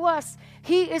strength to us.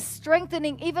 He is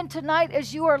strengthening even tonight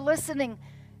as you are listening.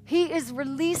 He is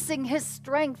releasing his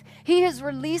strength. He is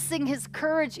releasing his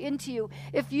courage into you.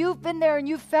 If you've been there and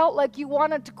you felt like you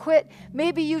wanted to quit,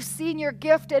 maybe you've seen your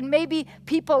gift and maybe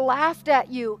people laughed at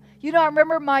you. I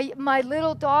remember my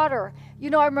little daughter.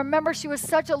 I remember she was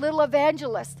such a little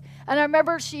evangelist. And I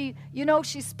remember she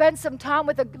spent some time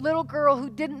with a little girl who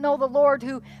didn't know the Lord,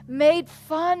 who made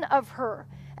fun of her.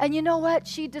 And you know what?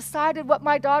 She decided, what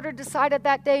my daughter decided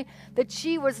that day, that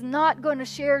she was not going to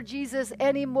share Jesus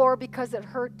anymore because it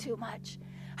hurt too much.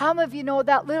 How many of you know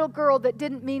that little girl that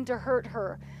didn't mean to hurt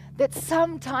her, that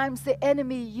sometimes the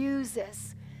enemy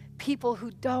uses people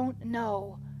who don't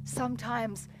know?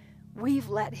 Sometimes we've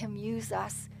let him use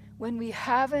us when we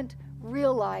haven't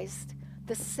realized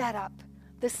the setup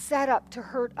to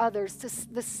hurt others,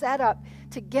 the setup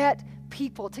to get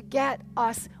people, to get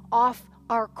us off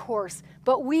our course.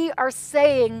 But we are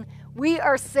saying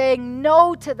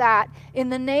no to that in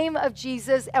the name of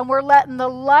Jesus, and we're letting the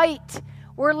lights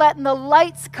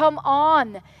come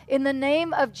on in the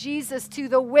name of Jesus to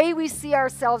the way we see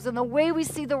ourselves and the way we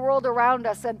see the world around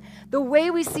us and the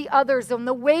way we see others and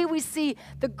the way we see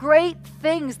the great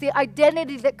things, the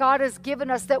identity that God has given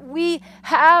us, that we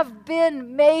have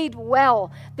been made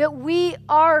well, that we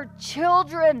are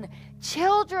children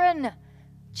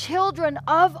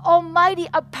of Almighty,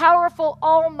 a powerful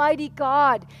Almighty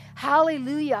God.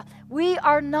 Hallelujah. We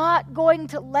are not going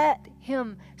to let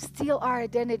him steal our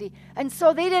identity. And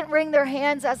so they didn't wring their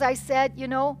hands, as I said,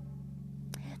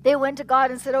 They went to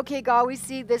God and said, okay, God, we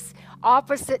see this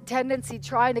opposite tendency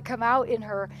trying to come out in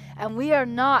her, and we are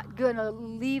not going to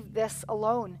leave this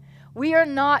alone. We are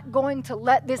not going to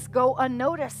let this go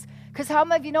unnoticed. Because how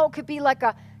many of you know it could be like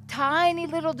a tiny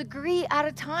little degree at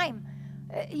a time?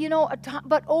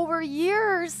 But over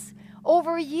years,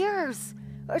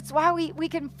 it's why we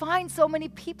can find so many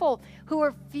people who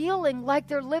are feeling like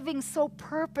they're living so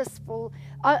purposeful,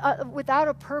 without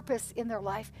a purpose in their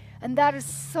life. And that is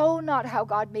so not how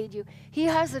God made you. He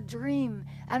has a dream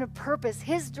and a purpose,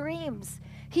 his dreams.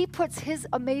 He puts his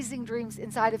amazing dreams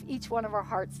inside of each one of our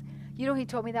hearts. He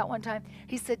told me that one time.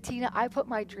 He said, Tina, I put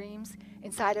my dreams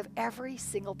inside of every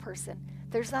single person.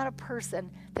 There's not a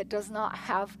person that does not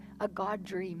have a God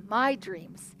dream. My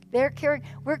dreams.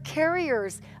 We're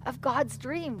carriers of God's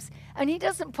dreams. And he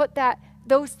doesn't put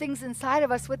those things inside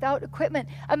of us without equipment.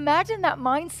 Imagine that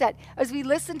mindset as we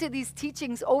listen to these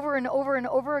teachings over and over and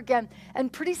over again.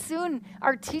 And pretty soon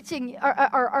our teaching,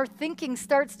 our thinking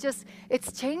starts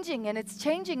it's changing and it's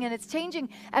changing and it's changing.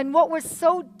 And what was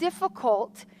so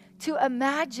difficult to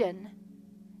imagine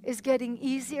is getting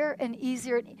easier and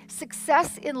easier.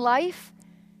 Success in life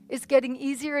is getting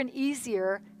easier and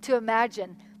easier to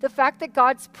imagine. The fact that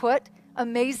God's put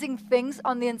amazing things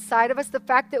on the inside of us, the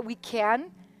fact that we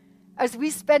can, as we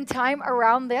spend time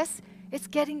around this, it's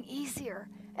getting easier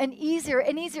and easier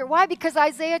and easier. Why? Because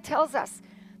Isaiah tells us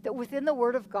that within the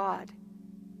Word of God,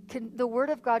 the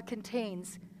Word of God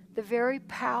contains the very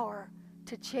power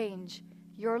to change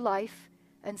your life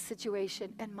and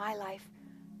situation and my life.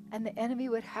 And the enemy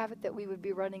would have it that we would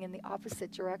be running in the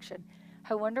opposite direction.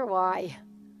 I wonder why.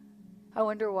 I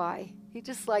wonder why. He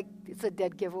just like, it's a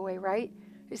dead giveaway, right?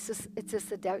 It's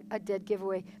just a dead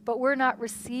giveaway. But we're not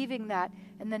receiving that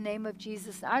in the name of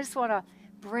Jesus. And I just want to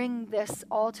bring this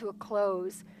all to a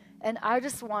close. And I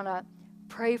just want to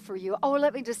pray for you. Oh,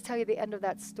 let me just tell you the end of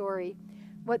that story.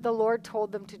 What the Lord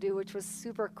told them to do, which was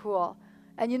super cool.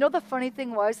 And you know, the funny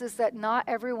thing is that not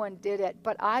everyone did it,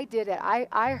 but I did it.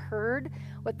 I heard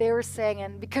what they were saying,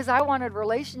 and because I wanted a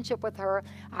relationship with her,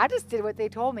 I just did what they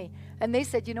told me. And they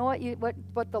said, you know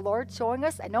what the Lord's showing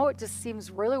us? I know it just seems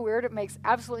really weird. It makes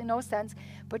absolutely no sense,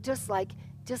 but just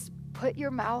put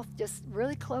your mouth just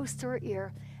really close to her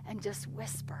ear and just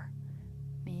whisper,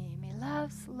 "Me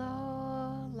loves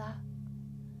Lola.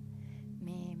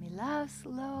 Me loves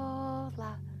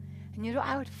Lola." And you know,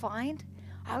 I would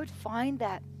find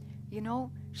that, you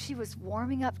know, she was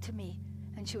warming up to me,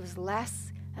 and she was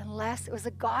less and less. It was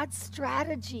a God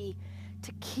strategy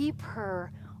to keep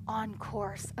her on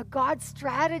course, a God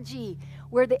strategy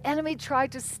where the enemy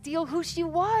tried to steal who she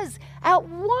was at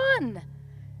one.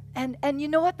 And you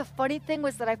know what the funny thing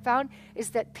was that I found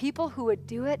is that people who would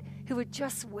do it, who would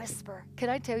just whisper. Can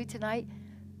I tell you tonight,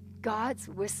 God's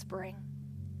whispering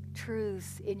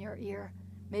truths in your ear.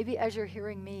 Maybe as you're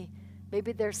hearing me,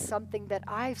 maybe there's something that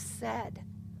I've said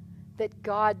that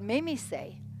God made me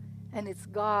say, and it's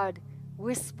God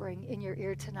whispering in your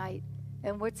ear tonight.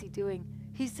 And what's he doing?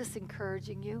 He's just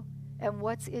encouraging you. And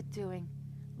what's it doing?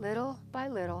 Little by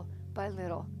little by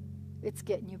little, it's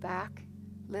getting you back.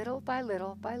 Little by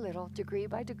little by little, degree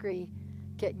by degree,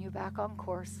 getting you back on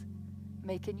course,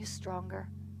 making you stronger.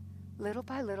 Little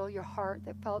by little, your heart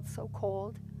that felt so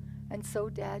cold and so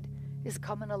dead is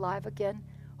coming alive again.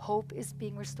 Hope is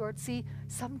being restored. See,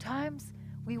 sometimes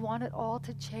we want it all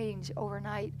to change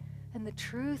overnight. And the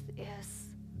truth is,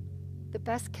 the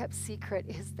best kept secret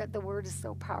is that the word is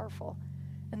so powerful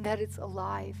and that it's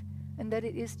alive and that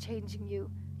it is changing you.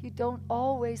 You don't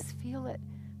always feel it,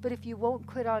 but if you won't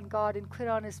quit on God and quit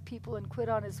on his people and quit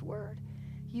on his word,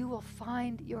 you will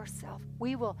find yourself,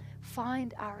 we will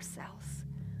find ourselves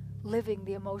living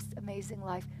the most amazing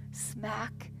life,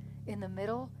 smack in the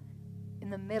middle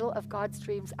of God's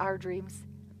dreams, our dreams,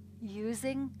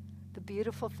 using the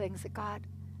beautiful things that God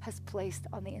has placed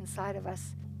on the inside of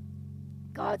us.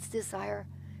 God's desire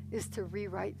is to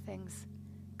rewrite things.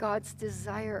 God's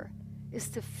desire is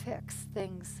to fix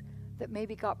things that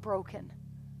maybe got broken.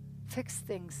 Fix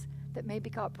things that maybe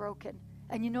got broken.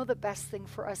 And you know the best thing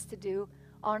for us to do,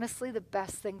 honestly, the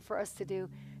best thing for us to do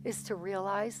is to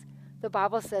realize, the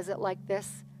Bible says it like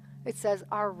this. It says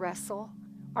our wrestle,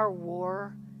 our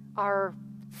war, our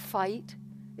fight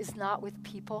is not with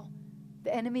people.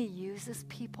 The enemy uses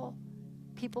people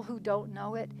who don't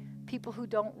know it, people who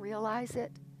don't realize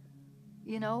it.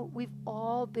 You know, we've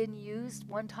all been used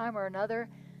one time or another,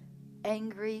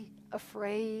 angry,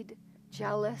 afraid,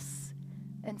 jealous,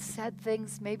 and said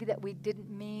things maybe that we didn't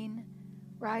mean,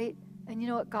 right? And you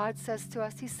know what God says to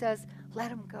us? He says, let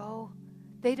them go.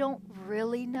 They don't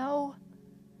really know.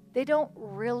 They don't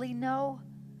really know.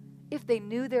 If they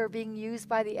knew they were being used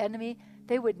by the enemy,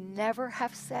 they would never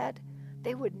have said,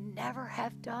 they would never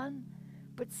have done.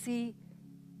 But see,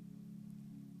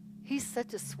 he's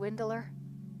such a swindler.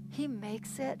 He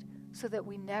makes it so that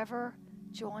we never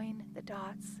join the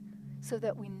dots, so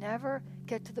that we never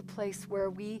get to the place where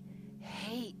we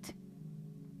hate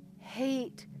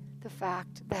the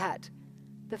fact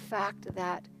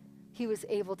that he was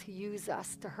able to use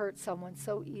us to hurt someone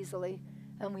so easily,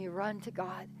 and we run to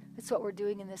God. That's what we're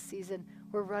doing in this season.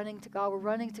 We're running to God. We're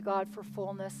running to God for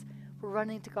fullness. We're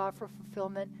running to God for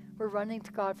fulfillment. We're running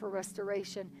to God for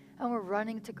restoration. And we're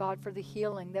running to God for the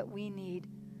healing that we need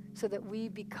so that we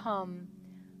become,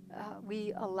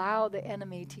 we allow the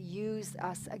enemy to use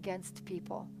us against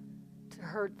people, to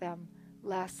hurt them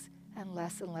less and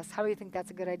less and less. How do you think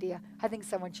that's a good idea? I think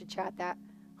someone should chat that.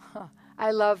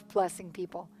 I love blessing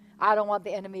people. I don't want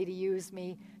the enemy to use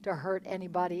me to hurt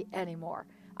anybody anymore.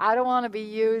 I don't want to be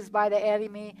used by the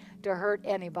enemy to hurt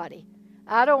anybody.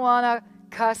 I don't want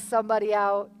to cuss somebody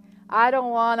out. I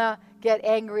don't want to get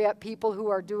angry at people who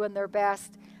are doing their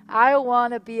best. I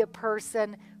want to be a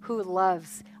person who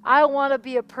loves. I want to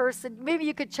be a person, maybe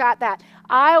you could chat that.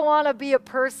 I want to be a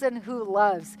person who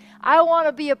loves. I want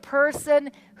to be a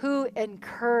person who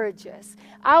encourages.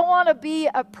 I want to be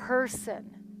a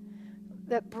person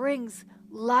that brings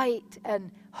light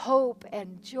and hope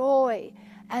and joy.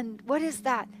 And what is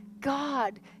that?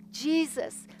 God,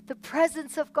 Jesus, the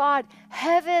presence of God,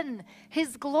 heaven,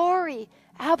 his glory.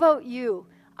 How about you?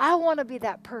 I want to be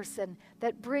that person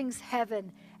that brings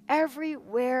heaven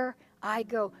everywhere I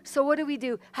go. So what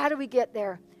do? How do we get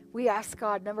there? We ask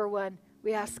God. Number one,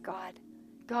 we ask God.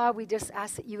 God, we just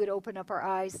ask that you would open up our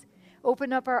eyes.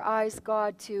 Open up our eyes,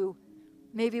 God, to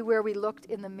maybe where we looked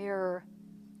in the mirror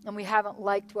and we haven't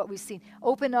liked what we've seen.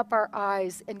 Open up our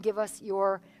eyes and give us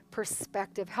your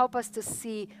perspective. Help us to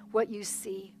see what you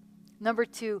see. Number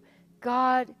two,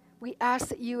 God, we ask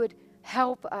that you would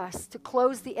help us to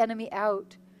close the enemy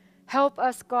out. Help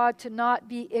us, God, to not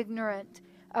be ignorant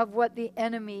of what the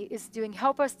enemy is doing.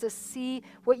 Help us to see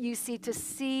what you see, to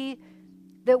see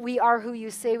that we are who you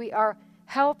say we are.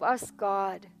 Help us,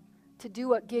 God, to do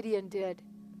what Gideon did.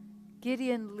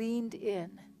 Gideon leaned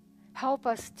in. Help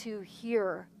us to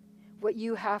hear what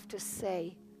you have to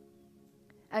say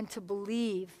and to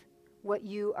believe what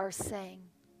you are saying.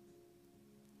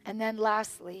 And then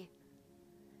lastly,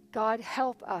 God,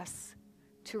 help us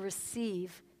to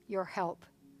receive your help.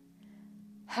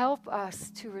 Help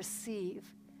us to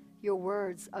receive your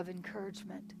words of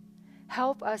encouragement.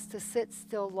 Help us to sit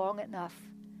still long enough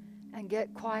and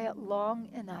get quiet long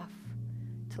enough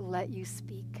to let you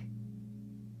speak.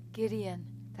 Gideon,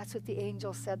 that's what the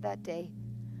angel said that day.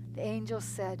 The angel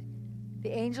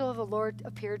of the Lord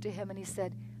appeared to him and he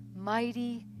said,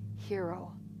 mighty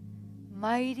hero,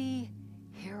 mighty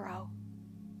hero,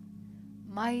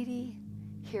 mighty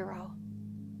hero.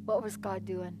 What was God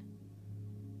doing?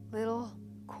 Little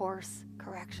coarse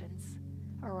corrections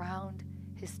around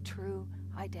his true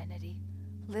identity.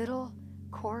 Little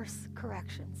coarse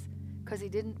corrections because he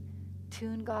didn't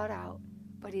tune God out,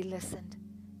 but he listened.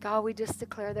 God, we just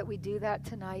declare that we do that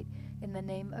tonight in the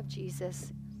name of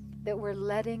Jesus, that we're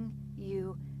letting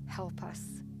you help us,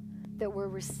 that we're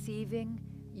receiving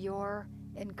your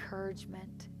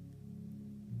encouragement.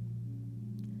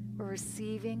 We're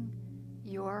receiving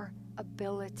your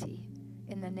ability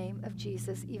in the name of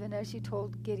Jesus. Even as you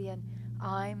told Gideon,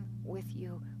 I'm with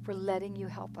you. We're letting you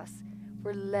help us.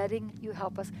 We're letting you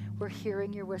help us. We're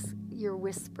hearing your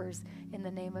whispers in the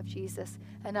name of Jesus.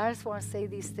 And I just want to say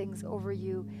these things over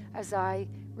you as I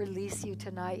release you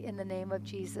tonight in the name of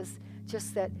Jesus.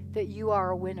 Just that you are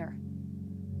a winner.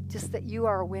 Just that you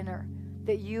are a winner.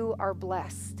 That you are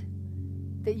blessed.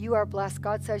 That you are blessed.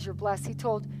 God says you're blessed. He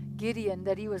told Gideon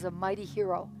that he was a mighty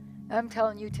hero. And I'm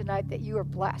telling you tonight that you are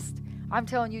blessed. I'm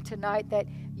telling you tonight that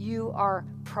you are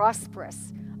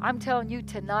prosperous. I'm telling you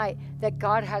tonight that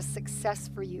God has success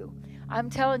for you. I'm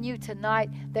telling you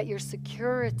tonight that your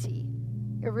security,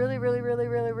 it really, really, really,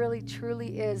 really, really,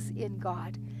 truly is in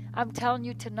God. I'm telling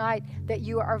you tonight that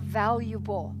you are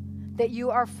valuable, that you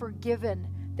are forgiven,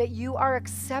 that you are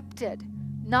accepted,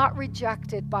 not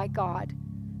rejected by God.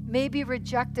 Maybe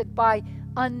rejected by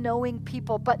unknowing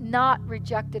people, but not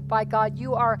rejected by God.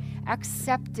 You are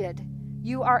accepted.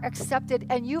 You are accepted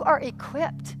and you are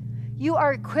equipped. You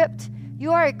are equipped.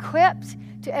 You are equipped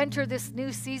to enter this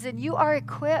new season. You are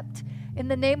equipped in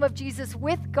the name of Jesus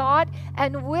with God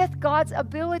and with God's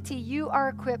ability. You are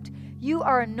equipped. You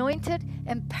are anointed,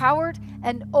 empowered,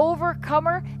 and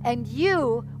overcomer, and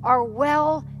you are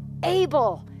well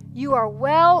able. You are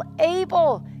well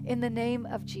able in the name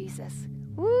of Jesus.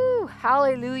 Woo,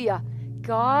 hallelujah.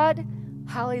 God,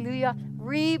 hallelujah,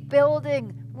 rebuilding,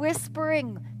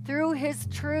 whispering through his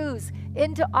truths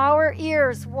into our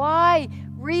ears. Why?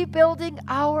 Rebuilding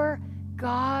our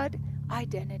God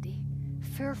identity.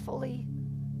 Fearfully,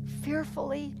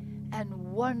 and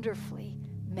wonderfully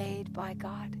made by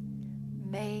God.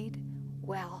 Made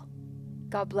well.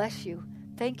 God bless you.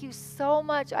 Thank you so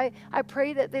much. I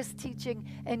pray that this teaching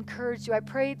encouraged you. I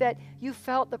pray that you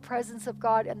felt the presence of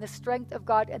God and the strength of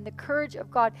God and the courage of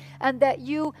God, and that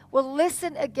you will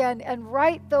listen again and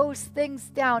write those things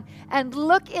down and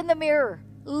look in the mirror.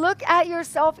 Look at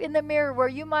yourself in the mirror where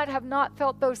you might have not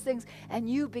felt those things, and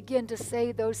you begin to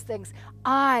say those things.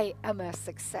 I am a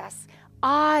success.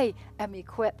 I am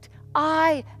equipped.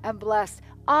 I am blessed.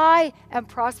 I am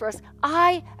prosperous.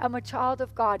 I am a child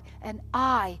of God, and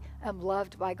I am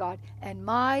loved by God. And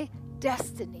my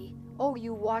destiny, oh,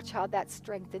 you watch how that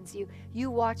strengthens you. You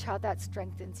watch how that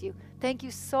strengthens you. Thank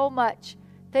you so much.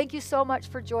 Thank you so much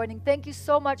for joining. Thank you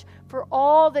so much for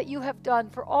all that you have done,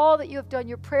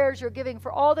 your prayers, your giving, for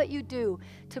all that you do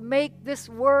to make this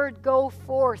word go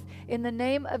forth in the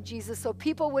name of Jesus so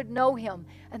people would know him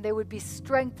and they would be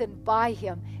strengthened by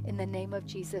him in the name of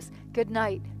Jesus. Good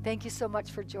night. Thank you so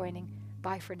much for joining.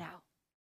 Bye for now.